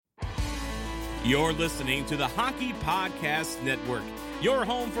You're listening to the Hockey Podcast Network, your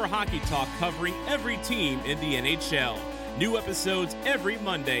home for hockey talk covering every team in the NHL. New episodes every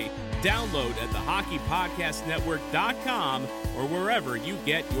Monday. Download at thehockeypodcastnetwork.com or wherever you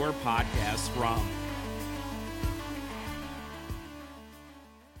get your podcasts from.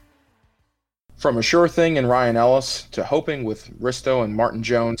 From a sure thing in Ryan Ellis to hoping with Risto and Martin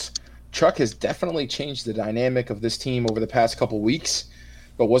Jones, Chuck has definitely changed the dynamic of this team over the past couple weeks.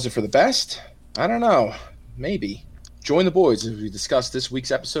 But was it for the best? I don't know. Maybe. Join the boys as we discuss this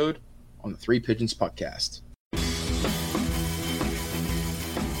week's episode on the Three Pigeons Podcast. Carry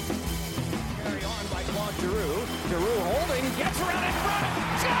on by Claude Giroux. Giroux holding, gets around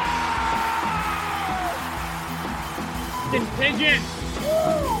in front. Pigeon!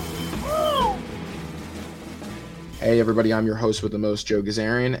 Hey everybody, I'm your host with the most, Joe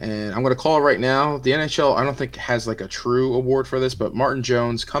Gazarian, and I'm going to call it right now. The NHL, I don't think has like a true award for this, but Martin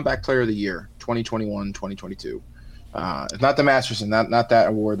Jones, Comeback Player of the Year, 2021-2022. It's not the Masterson, not that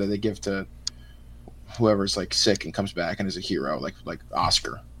award that they give to whoever's like sick and comes back and is a hero, like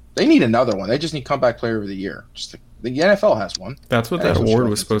Oscar. They need another one. They just need Comeback Player of the Year. The NFL has one. That's what that award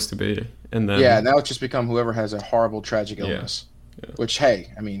was supposed to be. And then now it's just become whoever has a horrible, tragic illness. Yeah. Which,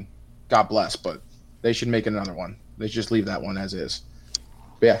 hey, I mean, God bless, but they should make another one. They should just leave that one as is.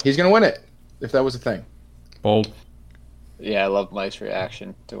 But yeah, he's going to win it, if that was a thing. Bold. Yeah, I love Mike's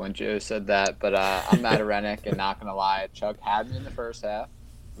reaction to when Joe said that. But I'm Matt Arenik, and not going to lie, Chuck had me in the first half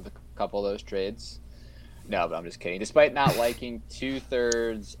with a couple of those trades. No, but I'm just kidding. Despite not liking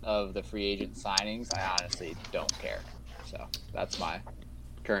 2/3 of the free agent signings, I honestly don't care. So that's my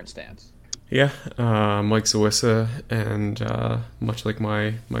current stance. Yeah, Mike Zawissa, and much like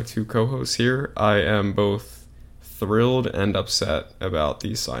my two co-hosts here, I am both thrilled and upset about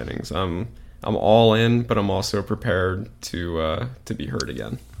these signings. I'm all in, but I'm also prepared to be hurt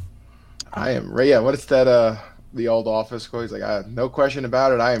again. I am ready. Yeah, what is that? The old Office quote. He's like, no question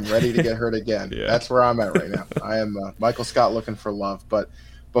about it. I am ready to get hurt again. Yeah. That's where I'm at right now. I am Michael Scott looking for love. But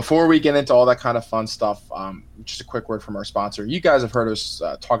before we get into all that kind of fun stuff, just a quick word from our sponsor. You guys have heard us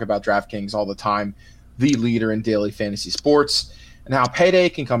talk about DraftKings all the time, the leader in daily fantasy sports, and how payday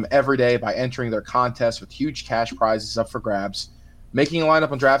can come every day by entering their contests with huge cash prizes up for grabs. Making a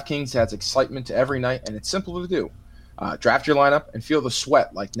lineup on DraftKings adds excitement to every night, and it's simple to do. Draft your lineup and feel the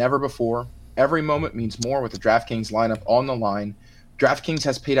sweat like never before. Every moment means more with the DraftKings lineup on the line. DraftKings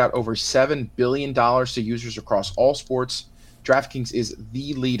has paid out over $7 billion to users across all sports. DraftKings is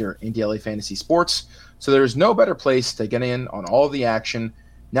the leader in daily fantasy sports, so there is no better place to get in on all of the action.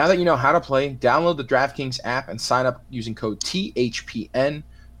 Now that you know how to play, download the DraftKings app and sign up using code THPN.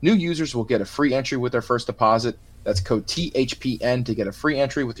 New users will get a free entry with their first deposit. That's code THPN to get a free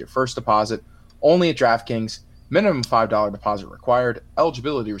entry with your first deposit. Only at DraftKings. Minimum $5 deposit required.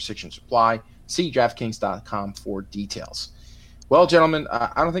 Eligibility restrictions apply. See DraftKings.com for details. Well, gentlemen,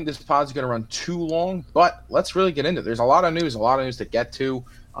 I don't think this pod is going to run too long, but let's really get into it. There's a lot of news to get to.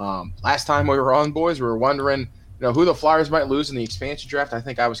 Last time we were on, boys, we were wondering who the Flyers might lose in the expansion draft. I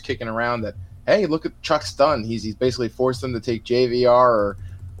think I was kicking around that, hey, look at Chuck's done. He's basically forced them to take JVR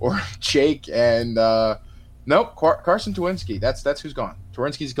or Jake, and nope, Carson Twarynski. That's who's gone.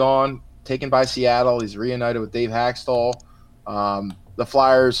 Twarynski's gone, taken by Seattle. He's reunited with Dave Haxtell. The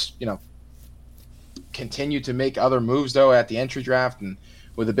Flyers, continue to make other moves though at the entry draft and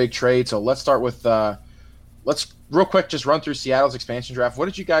with a big trade. So let's start with let's real quick just run through Seattle's expansion draft. What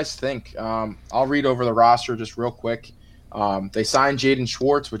did you guys think? I'll read over the roster just real quick. They signed Jaden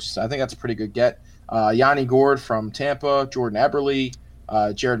Schwartz, which I think that's a pretty good get. Yanni Gourde from Tampa, Jordan Eberle,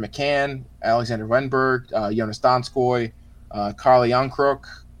 Jared McCann, Alexander Wenberg, Jonas Donskoy, Carly Youngkrook,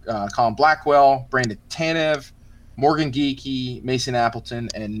 Colin Blackwell, Brandon Tanev, Morgan Geekie, Mason Appleton,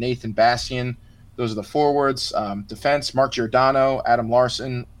 and Nathan Bastian. Those are the forwards. Defense, Mark Giordano, Adam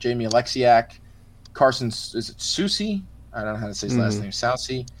Larson, Jamie Alexiak, Carson, is it Soucy? I don't know how to say his last name.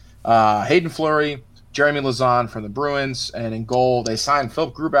 Soucy. Hayden Fleury, Jeremy Lazan from the Bruins. And in goal, they signed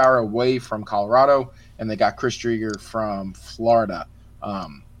Philip Grubauer away from Colorado, and they got Chris Drieger from Florida.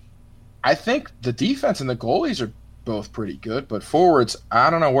 I think the defense and the goalies are both pretty good, but forwards, I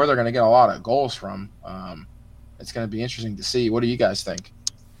don't know where they're going to get a lot of goals from. It's going to be interesting to see. What do you guys think?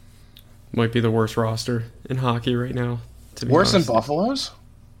 Might be the worst roster in hockey right now. Worse than Buffalo's?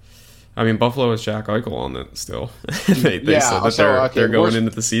 I mean, Buffalo has Jack Eichel on it still. they said that they're going into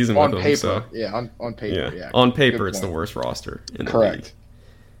the season with him. Paper, so. Yeah, on paper, yeah. On paper, it's the worst roster in the league.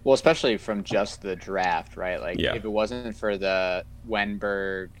 Well, especially from just the draft, right? Like, if it wasn't for the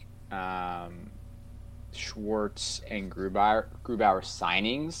Wenberg, Schwartz, and Grubauer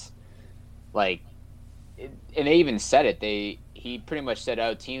signings, like, and they even said it, he pretty much said,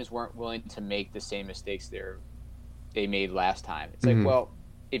 "Oh, teams weren't willing to make the same mistakes they made last time." It's like, well,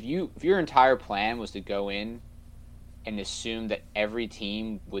 if your entire plan was to go in and assume that every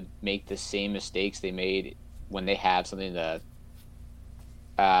team would make the same mistakes they made when they have something to,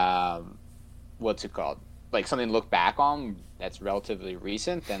 what's it called? Like something to look back on that's relatively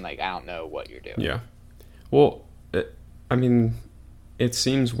recent, then like I don't know what you're doing. Yeah. Well, I mean, it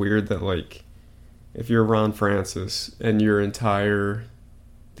seems weird that like if you're Ron Francis and the entire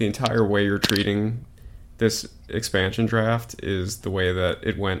way you're treating this expansion draft is the way that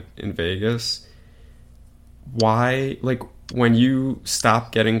it went in Vegas, why, like, when you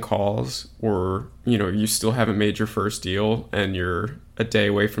stop getting calls or, you know, you still haven't made your first deal and you're a day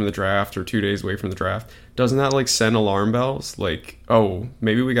away from the draft or 2 days away from the draft, doesn't that like send alarm bells? Like, oh,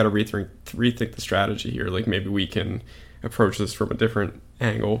 maybe we got to rethink the strategy here. Like maybe we can approach this from a different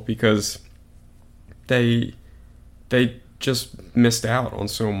angle, because they just missed out on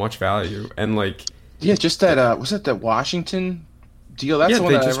so much value. And like, yeah, just that was it that Washington deal? That's the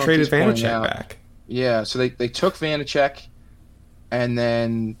one they that just traded Vanacek back. Yeah, so they took Vanacek, and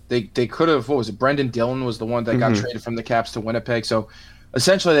then they could have, what was it? Brendan Dillon was the one that got traded from the Caps to Winnipeg. So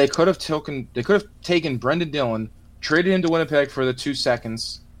essentially, they could have taken Brendan Dillon, traded him to Winnipeg for the 2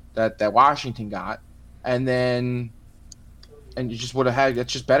 seconds that Washington got, and you just would have had,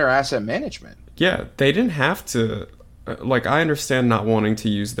 that's just better asset management. Yeah, they didn't have to. Like, I understand not wanting to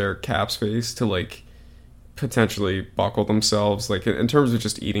use their cap space to like potentially buckle themselves, like in terms of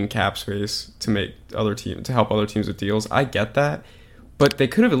just eating cap space to help other teams with deals. I get that, but they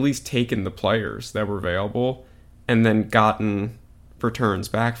could have at least taken the players that were available and then gotten returns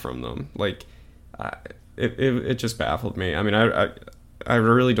back from them. Like, it just baffled me. I mean, I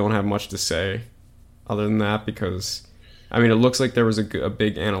really don't have much to say other than that, because I mean, it looks like there was a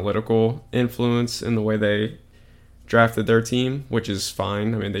big analytical influence in the way they drafted their team, which is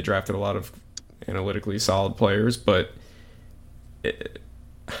fine. I mean, they drafted a lot of analytically solid players, but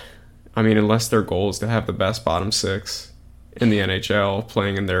I mean, unless their goal is to have the best bottom six in the NHL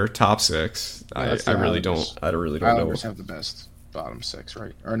playing in their top six, I really don't know. Islanders have the best bottom six,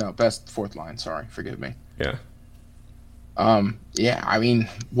 right? Or no, best fourth line. Sorry, forgive me. Yeah. Yeah. I mean,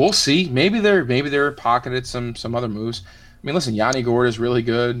 we'll see. Maybe they're pocketed some other moves. I mean, listen, Yanni Gord is really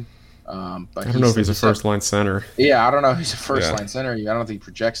good. But I don't know if he's a first-line center. Yeah, I don't know if he's a first-line center. I don't think he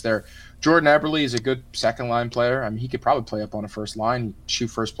projects there. Jordan Eberle is a good second-line player. I mean, he could probably play up on a first line, shoot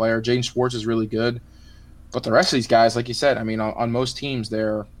first player. Jaden Schwartz is really good. But the rest of these guys, like you said, I mean, on most teams,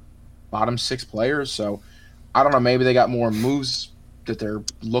 they're bottom six players. So I don't know, maybe they got more moves that they're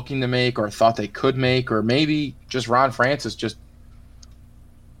looking to make or thought they could make, or maybe just Ron Francis just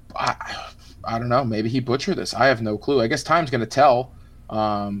 – I don't know. Maybe he butchered this. I have no clue. I guess time's going to tell.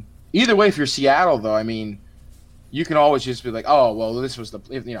 Either way, if you're Seattle, though, I mean, you can always just be like, oh, well, this was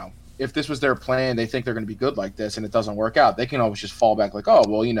if this was their plan, they think they're going to be good like this, and it doesn't work out. They can always just fall back like, oh,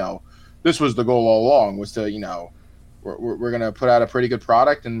 well, this was the goal all along, was to, we're going to put out a pretty good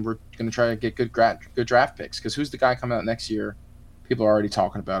product, and we're going to try to get good draft picks. Because who's the guy coming out next year? People are already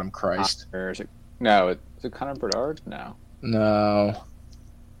talking about him. Christ. Is it Connor Bedard? No.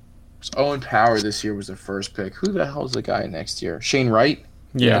 Owen Power this year was the first pick. Who the hell's the guy next year? Shane Wright?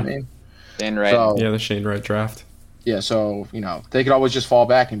 Yeah. Shane Wright. So, the Shane Wright draft. Yeah, so, they could always just fall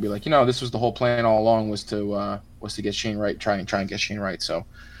back and be like, this was the whole plan all along, was to get Shane Wright, try and get Shane Wright. So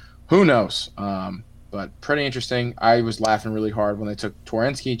who knows? But pretty interesting. I was laughing really hard when they took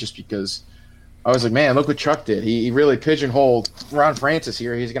Torensky, just because I was like, man, look what Chuck did. He really pigeonholed Ron Francis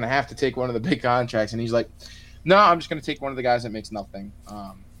here. He's going to have to take one of the big contracts. And he's like, no, I'm just going to take one of the guys that makes nothing.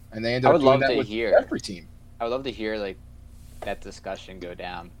 And they ended up doing that with every team. I would love to hear like that discussion go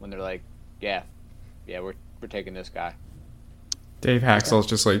down when they're like, yeah, we're taking this guy. Dave Haxall's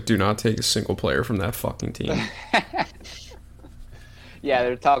just like, do not take a single player from that fucking team. Yeah,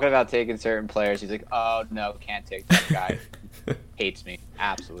 they're talking about taking certain players. He's like, oh, no, can't take that guy. Hates me.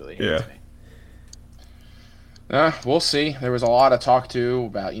 Absolutely hates me. We'll see. There was a lot of talk, too,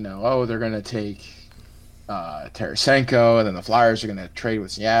 about, they're going to take Tarasenko, and then the Flyers are going to trade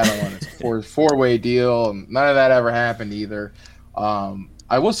with Seattle, and it's a four-way deal, and none of that ever happened either.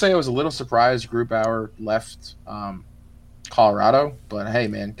 I will say I was a little surprised Grubauer left Colorado, but hey,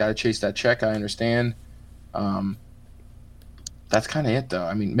 man, got to chase that check. I understand. That's kind of it, though.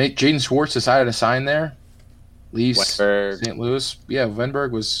 I mean, Jaden Schwartz decided to sign there, leaves St. Louis. Yeah,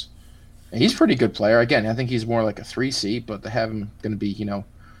 Wenberg was – he's a pretty good player. Again, I think he's more like a 3C, but they have him going to be,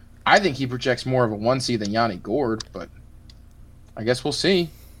 I think he projects more of a 1C than Yanni Gord, but I guess we'll see.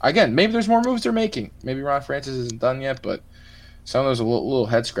 Again, maybe there's more moves they're making. Maybe Ron Francis isn't done yet, but some of those are a little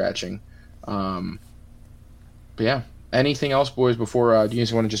head-scratching. But yeah, anything else, boys? Before do you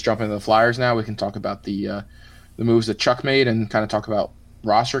guys want to just jump into the Flyers now? We can talk about the moves that Chuck made and kind of talk about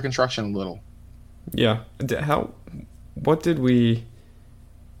roster construction a little. Yeah. What did we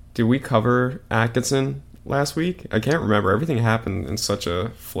cover Atkinson last week? I can't remember. Everything happened in such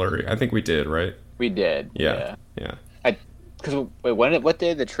a flurry. I think we did, right? We did. Yeah. Because what day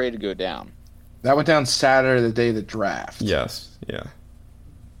did the trade go down? That went down Saturday, the day of the draft. Yes. Yeah.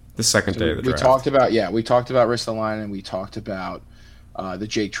 The second day of the draft. We talked about Ristolainen, and we talked about the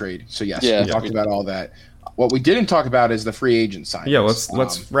Jake trade. So yes, we talked about all that. What we didn't talk about is the free agent signings. Yeah,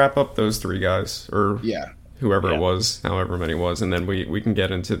 let's wrap up those three guys, or whoever it was, however many it was, and then we can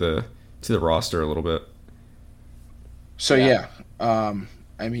get into the roster a little bit. So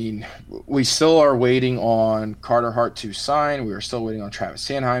I mean, we still are waiting on Carter Hart to sign. We are still waiting on Travis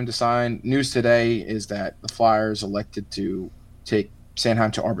Sanheim to sign. News today is that the Flyers elected to take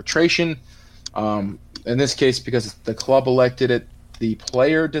Sanheim to arbitration. In this case, because the club elected it, the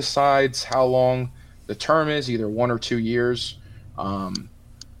player decides how long the term is, either 1 or 2 years. I'm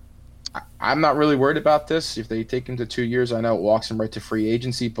not really worried about this. If they take him to 2 years, I know it walks him right to free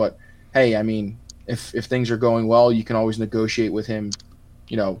agency. But, hey, I mean, if things are going well, you can always negotiate with him,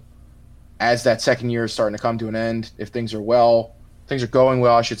 as that second year is starting to come to an end. If things are going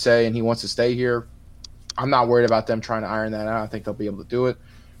well, I should say, and he wants to stay here, I'm not worried about them trying to iron that out. I think they'll be able to do it.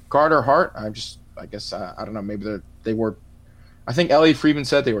 Carter Hart, I don't know, maybe they were – I think Elliot Friedman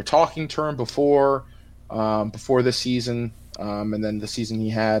said they were talking to him before this season, and then the season he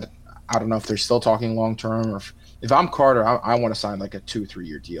had, I don't know if they're still talking long term, or if I'm Carter, I want to sign like a 2-3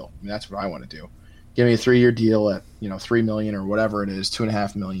 year deal. I mean, that's what I want to do. Give me a 3-year deal at $3 million or whatever it is,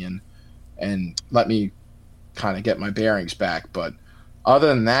 $2.5 million, and let me kind of get my bearings back. But other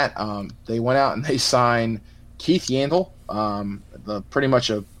than that, they went out and they signed Keith Yandle, pretty much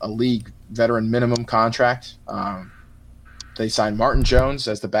a league veteran minimum contract. They signed Martin Jones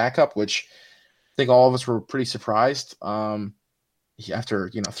as the backup, which I think all of us were pretty surprised. After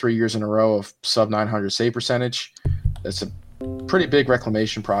 3 years in a row of sub 900 save percentage, that's a pretty big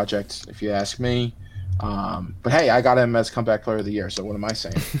reclamation project, if you ask me. But hey, I got him as comeback player of the year, so what am I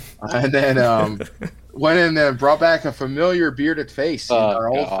saying? And then went in and brought back a familiar bearded face, our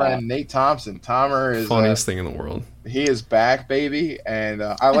old friend Nate Thompson. Tomer is funniest thing in the world. He is back, baby, and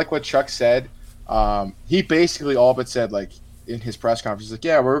I like what Chuck said. He basically all but said, like, in his press conference, like,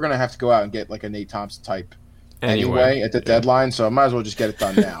 yeah, we're going to have to go out and get like a Nate Thompson type anyway at the deadline, so I might as well just get it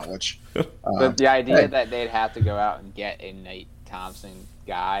done now. Which the idea that they'd have to go out and get a Nate Thompson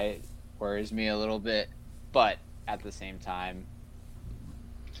guy worries me a little bit, but at the same time,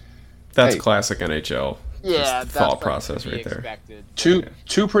 that's classic NHL. Yeah, thought process right there. Expected.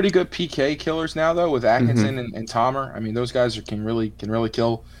 Two pretty good PK killers now though, with Atkinson and Tomer. I mean, those guys can really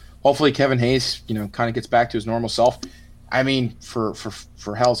kill. Hopefully, Kevin Hayes, kind of gets back to his normal self. I mean, for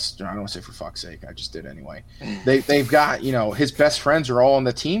hell's, I don't want to say for fuck's sake, I just did anyway. They've got, his best friends are all on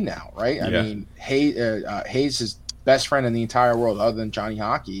the team now, right? I mean, Hayes' best friend in the entire world, other than Johnny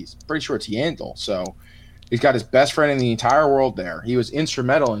Hockey, he's pretty sure it's Yandle. So he's got his best friend in the entire world there. He was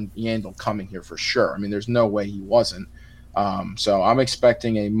instrumental in Yandle coming here for sure. I mean, there's no way he wasn't. So I'm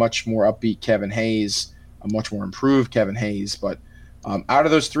expecting a much more upbeat Kevin Hayes, a much more improved Kevin Hayes, but. Out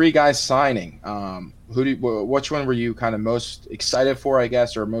of those three guys signing, which one were you kind of most excited for, I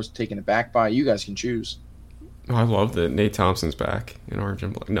guess, or most taken aback by? You guys can choose. I love that Nate Thompson's back in orange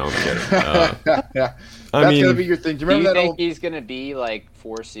and black. No, I'm kidding. That's going to be your thing. Do you remember think he's going to be like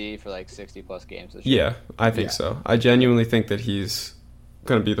 4C for like 60-plus games this year? Yeah, I think so. I genuinely think that he's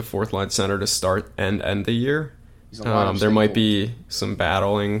going to be the fourth-line center to start and end the year. There might be some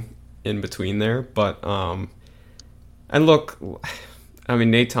battling in between there, but and look, I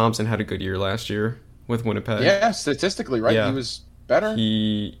mean, Nate Thompson had a good year last year with Winnipeg. Yeah, statistically, right? Yeah. He was better.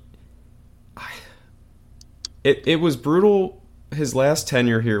 It was brutal. His last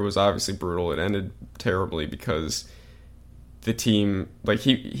tenure here was obviously brutal. It ended terribly because the team, like,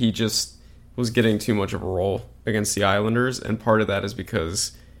 he just was getting too much of a role against the Islanders, and part of that is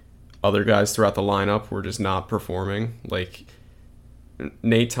because other guys throughout the lineup were just not performing. Like,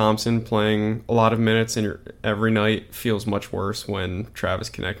 Nate Thompson playing a lot of minutes every night feels much worse when Travis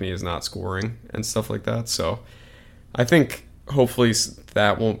Konechny is not scoring and stuff like that. So I think hopefully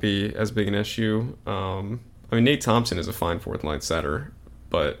that won't be as big an issue. I mean, Nate Thompson is a fine fourth-line center,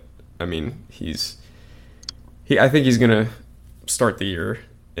 but I mean, I think he's going to start the year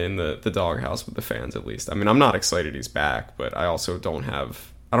in the doghouse with the fans at least. I mean, I'm not excited he's back, but I also I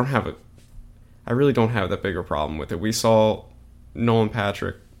really don't have that big a problem with it. We saw Nolan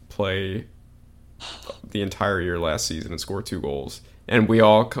Patrick play the entire year last season and score 2 goals. And we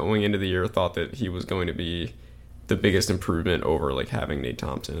all, going into the year, thought that he was going to be the biggest improvement over like having Nate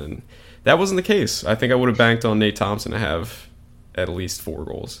Thompson, and that wasn't the case. I think I would have banked on Nate Thompson to have at least 4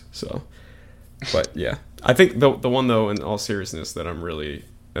 goals. So, but yeah, I think the one though, in all seriousness, that I'm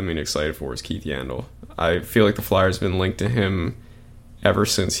excited for is Keith Yandle. I feel like the Flyers have been linked to him ever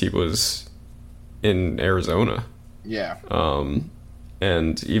since he was in Arizona. Yeah.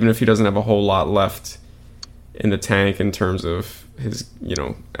 And even if he doesn't have a whole lot left in the tank in terms of his,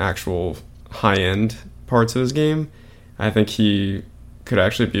 actual high-end parts of his game, I think he could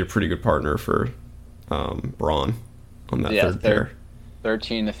actually be a pretty good partner for Braun on that third pair.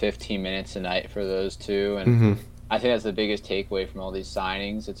 13 to 15 minutes a night for those two, and I think that's the biggest takeaway from all these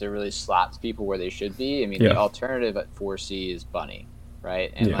signings. It really slots people where they should be. I mean, the alternative at 4C is Bunny,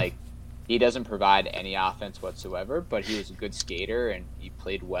 right? And he doesn't provide any offense whatsoever, but he was a good skater and he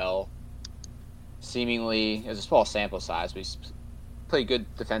played well. Seemingly, it was a small sample size, but he played good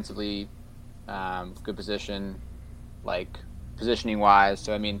defensively, good position, positioning wise.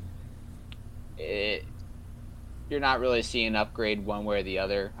 So I mean, you're not really seeing an upgrade one way or the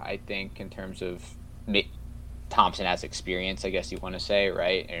other. I think in terms of Thompson has experience, I guess you want to say,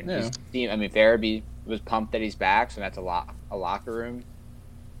 right? And Farabee was pumped that he's back, so that's a locker room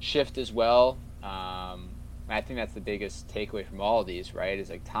shift as well. I think that's the biggest takeaway from all of these, right?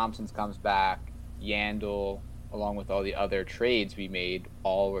 Is Thompson's comes back, Yandle, along with all the other trades we made,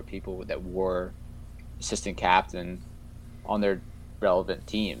 all were people that were assistant captain on their relevant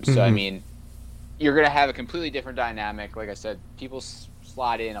teams. So I mean, you're going to have a completely different dynamic. Like I said, people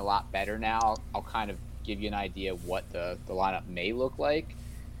slot in a lot better now. I'll kind of give you an idea of what the lineup may look like.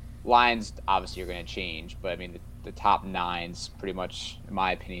 Lines obviously are going to change, but I mean the top 9's pretty much, in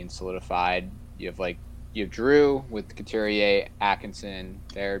my opinion, solidified. You have Drew with Couturier, Atkinson,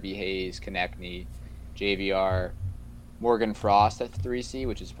 Farabee, Hayes, Konechny, JVR, Morgan Frost at 3C,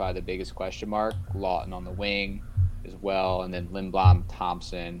 which is probably the biggest question mark. Lawton on the wing as well, and then Lindblom,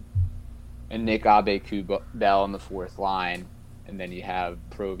 Thompson, and Nick Abe-Kubel on the 4th line. And then you have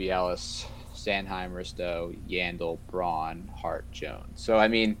Provy, Ellis, Sanheim, Risto, Yandle, Braun, Hart, Jones. So I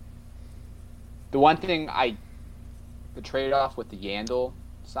mean, the one thing the trade-off with the Yandle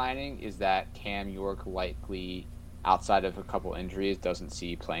signing is that Cam York likely, outside of a couple injuries, doesn't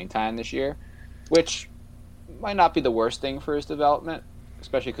see playing time this year, which might not be the worst thing for his development,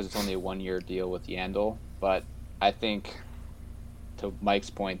 especially because it's only a 1-year deal with Yandle. But I think, to Mike's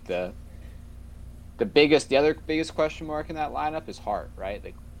point, the other biggest question mark in that lineup is Hart,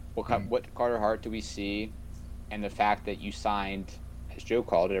 right? What Carter Hart do we see? And the fact that you signed, as Joe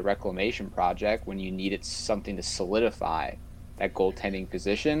called it, a reclamation project when you needed something to solidify that goaltending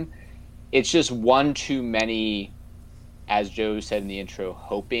position. It's just one too many, as Joe said in the intro,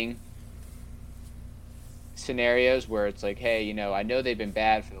 hoping scenarios where it's hey, I know they've been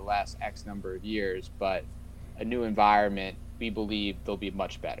bad for the last X number of years, but a new environment, we believe they'll be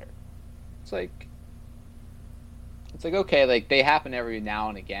much better. It's okay, they happen every now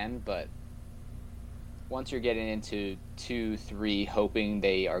and again, but once you're getting into 2, 3 hoping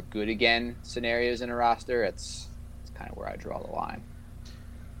they are good again scenarios in a roster, it's kind of where I draw the line.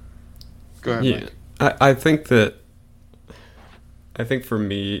 Go ahead, Mike. I think for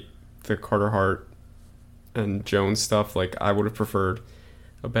me, the Carter Hart and Jones stuff, I would have preferred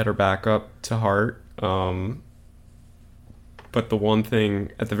a better backup to Hart. But the one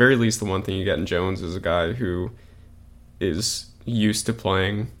thing, at the very least, the one thing you get in Jones is a guy who is used to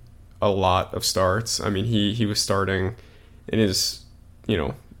playing a lot of starts. I mean, he was starting in his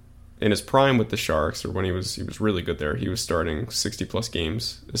prime with the Sharks, or when he was really good there. He was starting 60 plus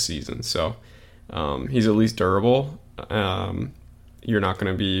games a season. So he's at least durable. You're not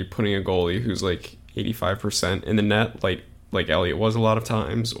going to be putting a goalie who's 85% in the net, like Elliott was a lot of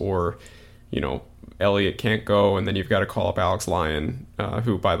times, or Elliott can't go, and then you've got to call up Alex Lyon,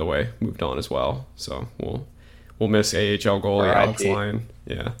 who, by the way, moved on as well. So we'll miss AHL goalie Alex Lyon.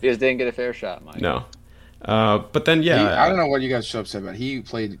 Yeah, he just didn't get a fair shot, Mike. No, but then I don't know what you guys are so upset about. He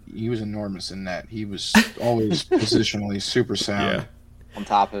was enormous in net. He was always positionally super sound. Yeah. On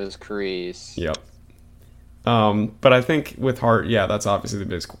top of his crease. Yep. But I think with Hart, that's obviously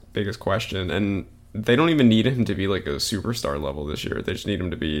the biggest question, and they don't even need him to be a superstar level this year. They just need him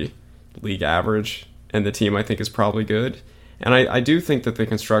to be league average, and the team, I think, is probably good. And I do think that the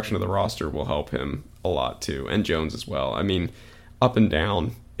construction of the roster will help him a lot too, and Jones as well. I mean, up and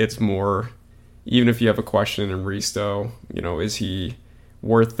down, it's more, even if you have a question in Risto, is he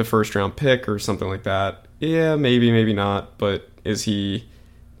worth the first round pick or something like that? Yeah, maybe not, but is he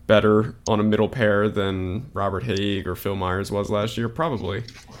better on a middle pair than Robert Haig or Phil Myers was last year? Probably.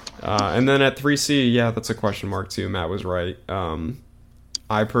 And then at 3C, that's a question mark too. Matt was right.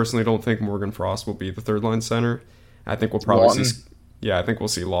 I personally don't think Morgan Frost will be the third line center. I think we'll probably Lawton. see. Yeah, I think we'll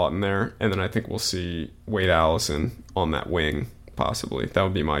see Lawton there, and then I think we'll see Wade Allison on that wing, possibly. That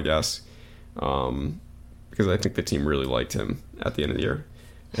would be my guess, because I think the team really liked him at the end of the year.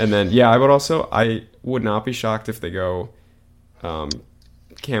 And then, I would not be shocked if they go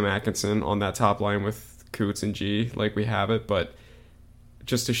Cam Atkinson on that top line with Coots and G, like we have it, but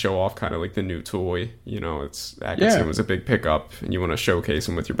just to show off kind of like the new toy, Atkinson was a big pickup, and you want to showcase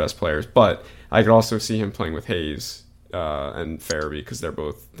him with your best players. But I could also see him playing with Hayes and Farabee, because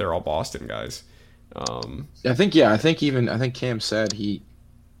they're all Boston guys. I think Cam said he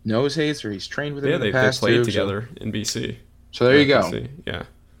knows Hayes, or he's trained with him in the past. They played too, together in BC. So there you go. BC. Yeah.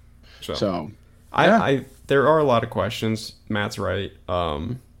 So I there are a lot of questions. Matt's right.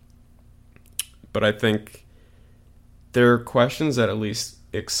 But I think there are questions that at least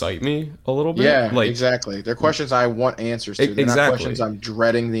excite me a little bit. Yeah, exactly. They're questions I want answers to. They're not questions I'm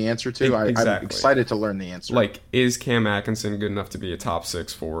dreading the answer to. I'm excited to learn the answer. Like, is Cam Atkinson good enough to be a top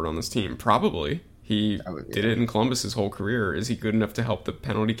 6 forward on this team? Probably. He did it in Columbus his whole career. Is he good enough to help the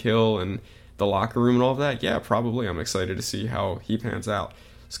penalty kill and the locker room and all of that? Yeah, probably. I'm excited to see how he pans out.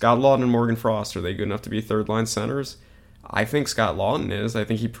 Scott Lawton and Morgan Frost, are they good enough to be third-line centers? I think Scott Lawton is. I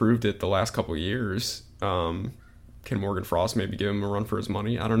think he proved it the last couple of years. Can Morgan Frost maybe give him a run for his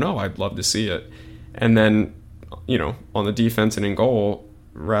money? I don't know. I'd love to see it. And then, on the defense and in goal,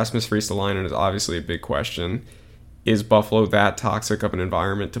 Rasmus Ristolainen is obviously a big question. Is Buffalo that toxic of an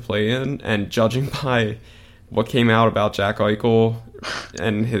environment to play in? And judging by what came out about Jack Eichel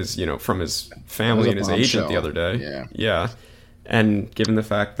and his, from his family and his agent the other day. Yeah. And given the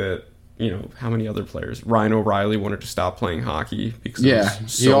fact that, how many other players? Ryan O'Reilly wanted to stop playing hockey because it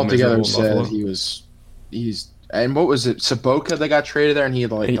was so he altogether said Buffalo. he's and what was it? Saboka that got traded there, and he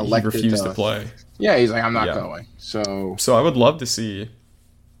elected he refused to play. Yeah, he's like, I'm not going. So I would love to see,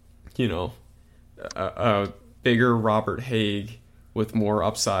 a bigger Robert Haig with more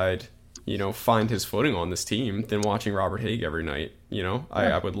upside, find his footing on this team than watching Robert Haig every night.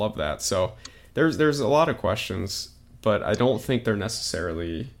 I would love that. So there's a lot of questions, but I don't think they're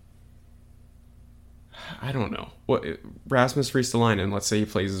necessarily. I don't know. What Rasmus Ristolainen, let's say he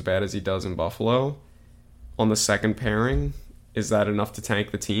plays as bad as he does in Buffalo, on the second pairing, is that enough to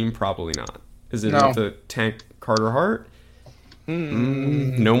tank the team? Probably not. Is it enough to tank Carter Hart?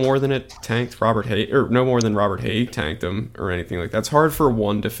 No more than it tanked Robert Haig, or no more than Robert Haig tanked him, or anything like that. It's hard for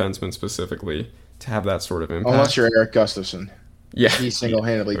one defenseman specifically to have that sort of impact. Unless you're Eric Gustafson. Yeah. He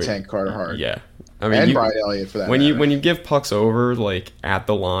single-handedly tanked Carter Hart. Yeah. And Brian Elliott, for that matter. When you give pucks over, like, at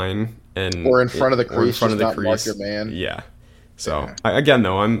the line, or in front of the crease, mark your man. Yeah. So again,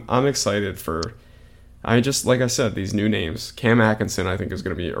 though, I'm excited for. Like I said, these new names. Cam Atkinson, I think, is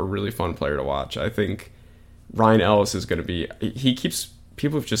going to be a really fun player to watch. I think Ryan Ellis is going to be.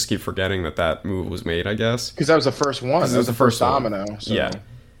 People just keep forgetting that move was made, I guess, because that was the first one. That was the first domino. So. Yeah,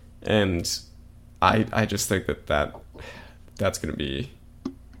 and I just think that's going to be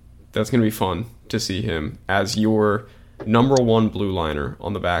fun to see him as your number one blue liner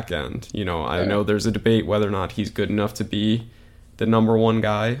on the back end. I know there's a debate whether or not he's good enough to be the number one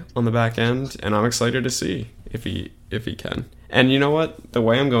guy on the back end, and I'm excited to see if he can. And you know what? The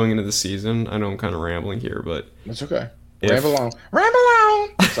way I'm going into the season, I know I'm kind of rambling here, but it's okay. Ramble on.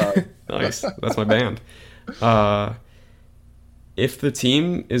 Sorry. Nice. That's my band. If the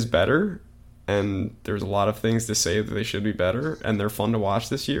team is better, and there's a lot of things to say that they should be better, and they're fun to watch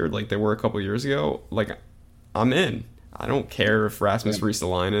this year, like they were a couple years ago, like I'm in. I don't care if Rasmus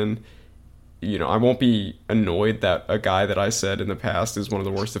Ristolainen, I won't be annoyed that a guy that I said in the past is one of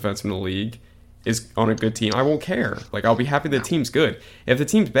the worst defensemen in the league is on a good team. I won't care. Like, I'll be happy the team's good. If the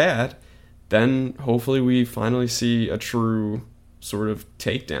team's bad, then hopefully we finally see a true sort of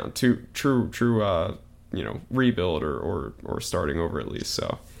takedown, true rebuild or starting over at least.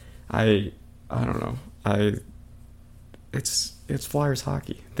 So I don't know. It's Flyers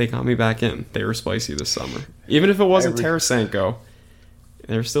hockey. They got me back in. They were spicy this summer. Even if it wasn't Tarasenko,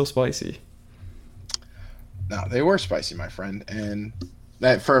 they're still spicy. No, they were spicy, my friend. And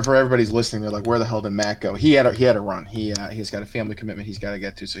that for everybody's listening, they're like, where the hell did Matt go? He had a run. He's got a family commitment he's got to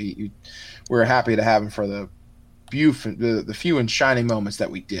get to. So we're happy to have him for the few and shining moments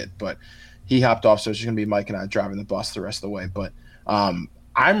that we did. But he hopped off, so it's just going to be Mike and I driving the bus the rest of the way. But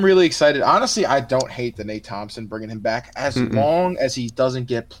I'm really excited. Honestly, I don't hate the Nate Thompson bringing him back as long as he doesn't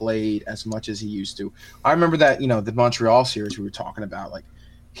get played as much as he used to. I remember that, the Montreal series we were talking about, like,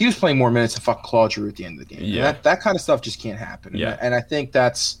 he was playing more minutes than fucking Claude Giroux at the end of the game. Yeah. That kind of stuff just can't happen. Yeah. And I think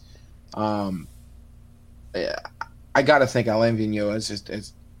that's I got to think Alain Vigneault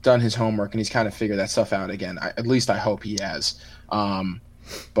has done his homework and he's kind of figured that stuff out again. At least I hope he has.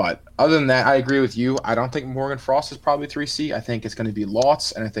 But other than that, I agree with you. I don't think Morgan Frost is probably 3C. I think it's going to be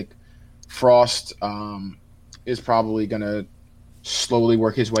Lotz, and I think Frost is probably going to slowly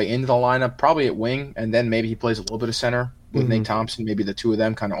work his way into the lineup, probably at wing, and then maybe he plays a little bit of center with Nate Thompson. Maybe the two of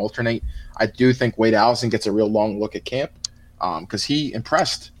them kind of alternate. I do think Wade Allison gets a real long look at camp because he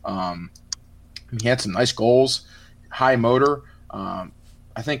impressed. He had some nice goals, high motor.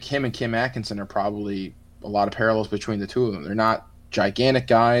 I think him and Kim Atkinson are probably a lot of parallels between the two of them. They're not gigantic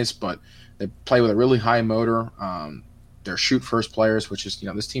guys, but they play with a really high motor. They're shoot-first players, which is,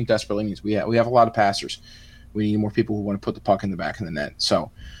 this team desperately needs. We have a lot of passers. We need more people who want to put the puck in the back of the net.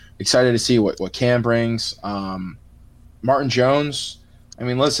 So excited to see what Cam brings. Martin Jones,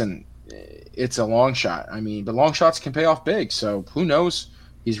 listen, it's a long shot. But long shots can pay off big. So who knows?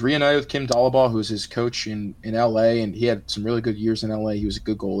 He's reunited with Kim Dollaball, who's his coach in L.A., and he had some really good years in L.A. He was a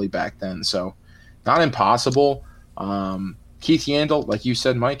good goalie back then. So not impossible. Keith Yandel, like you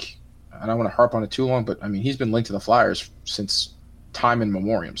said, Mike, I don't want to harp on it too long, but, he's been linked to the Flyers since time in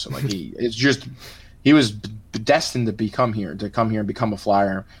memoriam. So, he was destined to come here and become a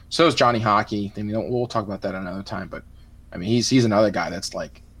Flyer. So is Johnny Hockey. We'll talk about that another time, but, he's another guy that's,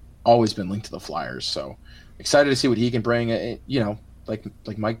 always been linked to the Flyers. So excited to see what he can bring. Like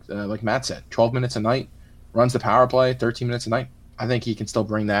Matt said, 12 minutes a night, runs the power play, 13 minutes a night. I think he can still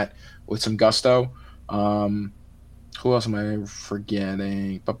bring that with some gusto. Who else am I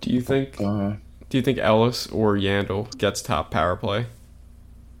forgetting? Do you think Ellis or Yandel gets top power play?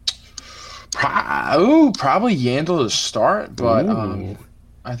 Probably Yandel to start, but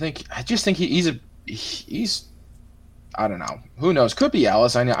I just think he's I don't know. Who knows? Could be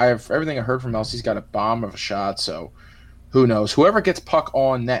Ellis. I have everything I heard from Ellis. He's got a bomb of a shot, so who knows? Whoever gets puck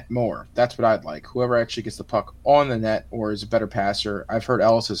on net more, that's what I'd like. Whoever actually gets the puck on the net or is a better passer. I've heard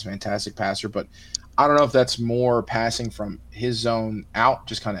Ellis is a fantastic passer, but I don't know if that's more passing from his zone out,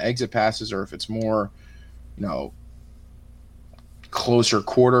 just kind of exit passes, or if it's more, closer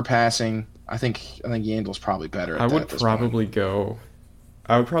quarter passing. I think Yandel's probably better at I would probably go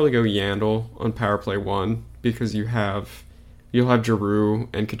Yandel on power play 1 because you'll have Giroux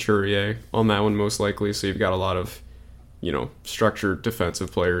and Couturier on that one most likely, so you've got a lot of structured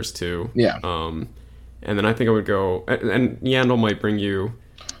defensive players too. Yeah. And then I think I would go, and Yandel might bring you,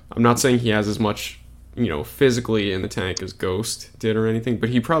 I'm not saying he has as much, physically in the tank as Ghost did or anything, but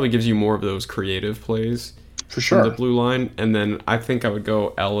he probably gives you more of those creative plays for sure from the blue line. And then I think I would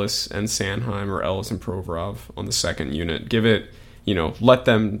go Ellis and Sanheim or Ellis and Provorov on the second unit. Give it, let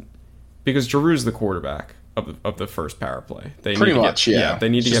them, because Giroux's the quarterback of the first power play. They Pretty need to much, get, yeah. They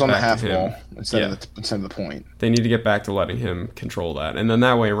need to just get on back the half to him. wall instead of the point. They need to get back to letting him control that, and then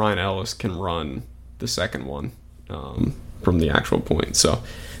that way Ryan Ellis can run the second one from the actual point. So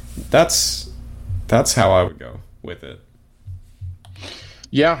that's how I would go with it.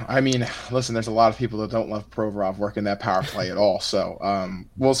 Yeah, listen, there's a lot of people that don't love Provorov working that power play at all. So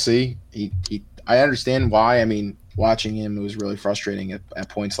we'll see. I understand why. Watching him, it was really frustrating at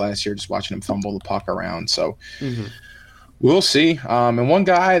points last year, just watching him fumble the puck around. So we'll see. And one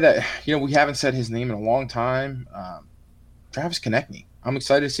guy that, we haven't said his name in a long time, Travis Konechny. I'm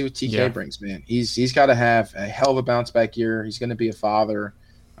excited to see what TK brings, man. He's got to have a hell of a bounce back year. He's going to be a father.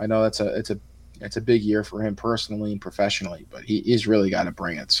 I know it's a big year for him personally and professionally, but he's really got to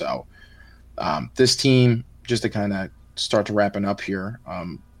bring it. So this team, just to kind of start to wrapping up here,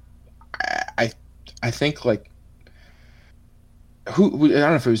 I think who I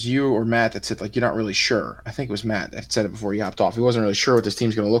don't know if it was you or Matt that said you're not really sure. I think it was Matt that said it before he hopped off. He wasn't really sure what this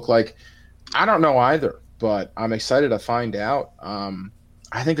team's going to look like. I don't know either, but I'm excited to find out.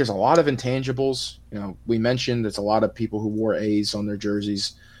 I think there's a lot of intangibles. We mentioned there's a lot of people who wore A's on their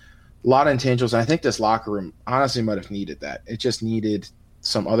jerseys. A lot of intangibles. And I think this locker room honestly might have needed that. It just needed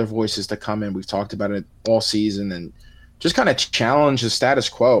some other voices to come in. We've talked about it all season and just kind of challenge the status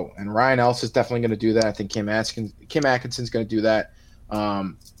quo. And Ryan Ellis is definitely going to do that. I think Kim Atkinson's going to do that.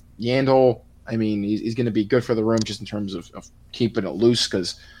 Yandel, he's going to be good for the room just in terms of keeping it loose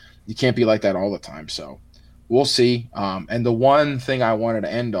because you can't be like that all the time. So we'll see. And the one thing I wanted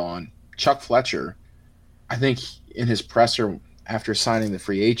to end on, Chuck Fletcher, I think in his presser after signing the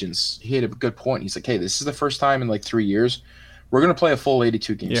free agents, he had a good point. He's like, hey, this is the first time in 3 years we're going to play a full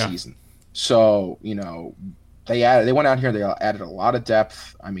 82-game season. So, they went out here, they added a lot of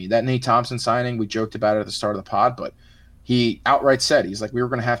depth. That Nate Thompson signing, we joked about it at the start of the pod, but he outright said, he's like, we were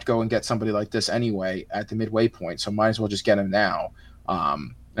going to have to go and get somebody like this anyway at the midway point, so might as well just get him now.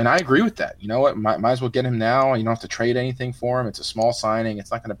 And I agree with that. You know what? Might as well get him now. You don't have to trade anything for him. It's a small signing.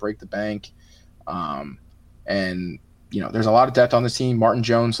 It's not going to break the bank. And, there's a lot of depth on this team. Martin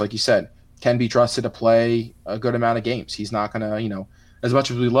Jones, like you said, can be trusted to play a good amount of games. He's not going to, as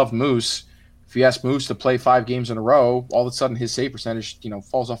much as we love Moose, if you ask Moose to play 5 games in a row, all of a sudden his save percentage,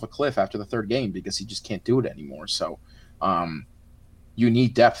 falls off a cliff after the 3rd game because he just can't do it anymore. So you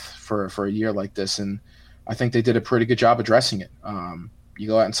need depth for a year like this, and I think they did a pretty good job addressing it. You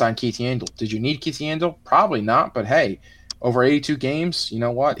go out and sign Keith Yandle. Did you need Keith Yandle? Probably not, but hey, over 82 games, you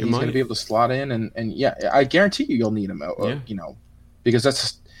know what? He's going to be able to slot in, and yeah, I guarantee you'll need him, because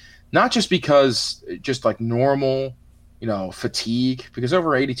that's not just because just like normal – fatigue, because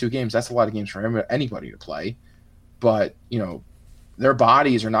over 82 games, that's a lot of games for anybody to play. But, their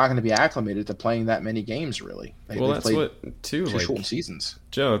bodies are not going to be acclimated to playing that many games, really. That's what, too, like short seasons.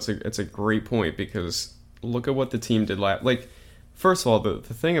 Joe, it's a great point, because look at what the team did last. Like, first of all, the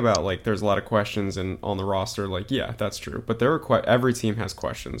thing about, like, there's a lot of questions on the roster. Like, yeah, that's true. But there are every team has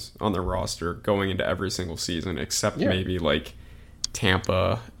questions on their roster going into every single season, except maybe, like,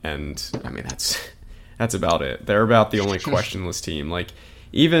 Tampa. And, I mean, that's about it. They're about the only questionless team. Like,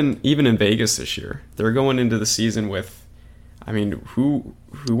 even in Vegas this year, they're going into the season with, I mean, who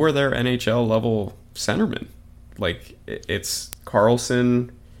are their NHL level centermen? Like, it's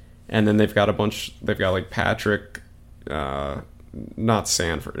Carlson, and then they've got like Patrick, not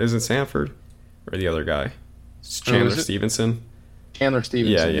Sanford. Is it Sanford or the other guy? It's Chandler Stevenson. Chandler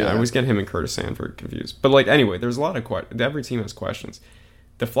Stevenson. Yeah. I always get him and Curtis Sanford confused. But like, anyway, there's a lot of every team has questions.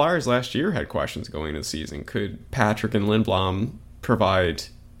 The Flyers last year had questions going into the season. Could Patrick and Lindblom provide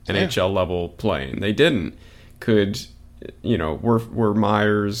NHL level play? And they didn't. Could, were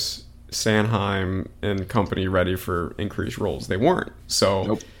Myers, Sanheim, and company ready for increased roles? They weren't.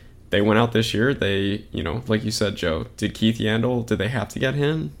 So they went out this year. They, like you said, Joe, did Keith Yandle, did they have to get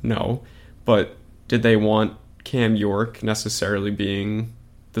him? No. But did they want Cam York necessarily being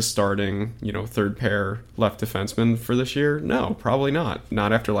the starting, third pair left defenseman for this year? No, probably not.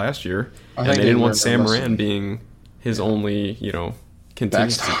 Not after last year. And they didn't want Sam Morin being his only,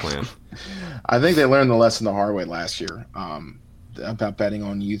 contingency plan. I think they learned the lesson the hard way last year about betting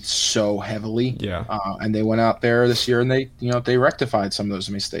on youth so heavily. Yeah. And they went out there this year and they rectified some of those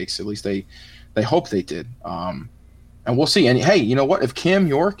mistakes. At least they hope they did. And we'll see. And hey, you know what? If Cam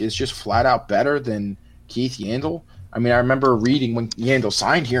York is just flat out better than Keith Yandle, I mean, I remember reading when Yandle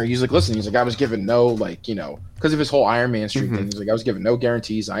signed here, he's like, listen, I was given no, because of his whole Iron Man streak thing, he's like, I was given no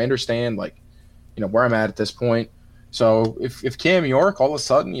guarantees. I understand, where I'm at this point. So if Cam York all of a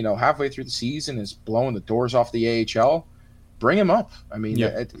sudden, halfway through the season is blowing the doors off the AHL, bring him up. I mean,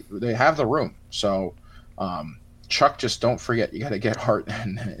 they have the room. So, Chuck, just don't forget, you got to get Hart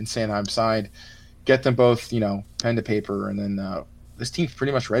and Sanheim signed, get them both, pen to paper, and then this team's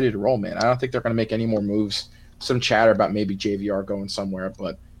pretty much ready to roll, man. I don't think they're going to make any more moves. Some chatter about maybe JVR going somewhere,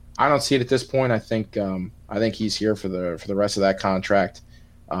 but I don't see it at this point. I think he's here for the rest of that contract,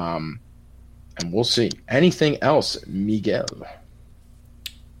 and we'll see. Anything else, Miguel?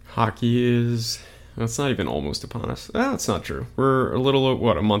 Hockey is it's not even almost upon us. That's not true. We're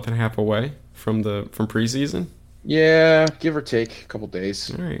a month and a half away from preseason. Yeah, give or take a couple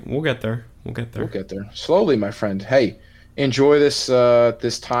days. All right, we'll get there. We'll get there slowly, my friend. Hey, enjoy this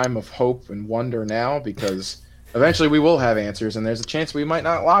time of hope and wonder now, because eventually we will have answers, and there's a chance we might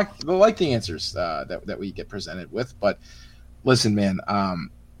not like the answers that we get presented with. But listen, man,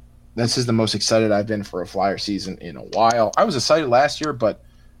 this is the most excited I've been for a Flyer season in a while. I was excited last year, but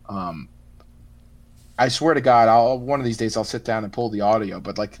I swear to God, one of these days I'll sit down and pull the audio.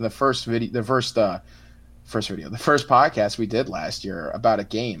 But like the first podcast we did last year about a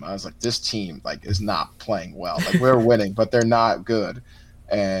game, I was like, this team is not playing well. Like, we're winning, but they're not good.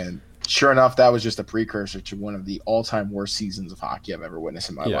 And sure enough, that was just a precursor to one of the all-time worst seasons of hockey I've ever witnessed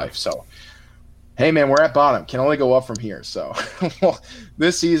in my life. So, hey, man, we're at bottom. Can only go up from here. So,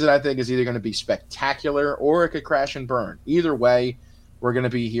 this season, I think, is either going to be spectacular or it could crash and burn. Either way, we're going to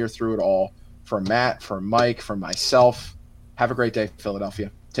be here through it all. For Matt, for Mike, for myself, have a great day,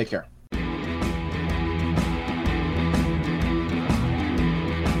 Philadelphia. Take care.